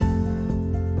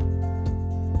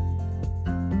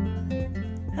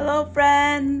Hello,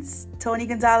 friends. Tony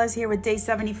Gonzalez here with day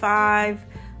 75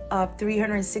 of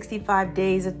 365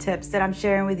 days of tips that I'm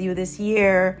sharing with you this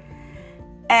year.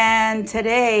 And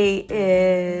today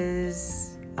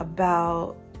is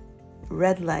about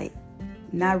red light.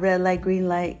 Not red light, green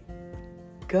light,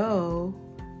 go,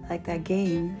 like that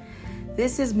game.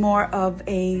 This is more of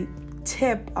a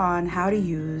tip on how to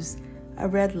use a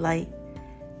red light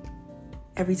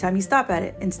every time you stop at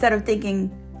it. Instead of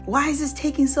thinking, why is this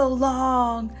taking so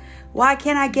long? Why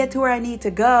can't I get to where I need to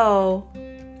go?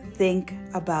 Think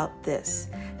about this.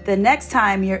 The next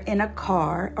time you're in a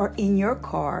car or in your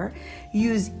car,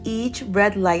 use each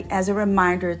red light as a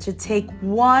reminder to take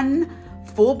one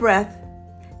full breath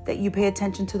that you pay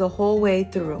attention to the whole way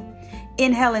through.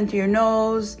 Inhale in through your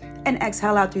nose and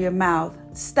exhale out through your mouth.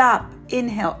 Stop,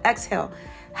 inhale, exhale.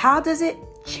 How does it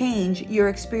change your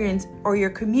experience or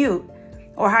your commute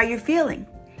or how you're feeling?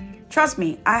 Trust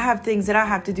me, I have things that I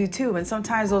have to do too, and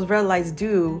sometimes those red lights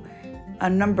do a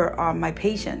number on my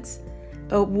patience.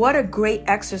 But what a great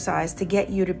exercise to get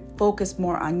you to focus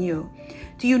more on you.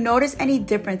 Do you notice any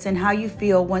difference in how you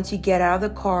feel once you get out of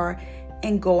the car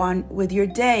and go on with your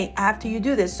day after you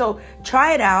do this? So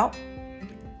try it out.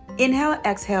 Inhale,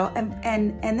 exhale,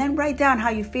 and then write down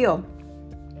how you feel.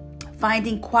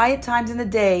 Finding quiet times in the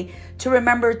day to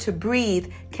remember to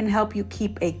breathe can help you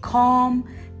keep a calm,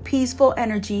 peaceful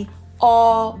energy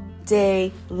all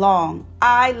day long.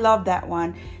 I love that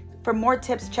one. For more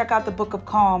tips, check out the Book of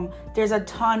Calm. There's a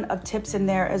ton of tips in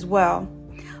there as well.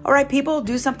 All right, people,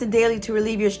 do something daily to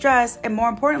relieve your stress. And more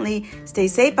importantly, stay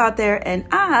safe out there. And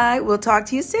I will talk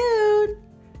to you soon.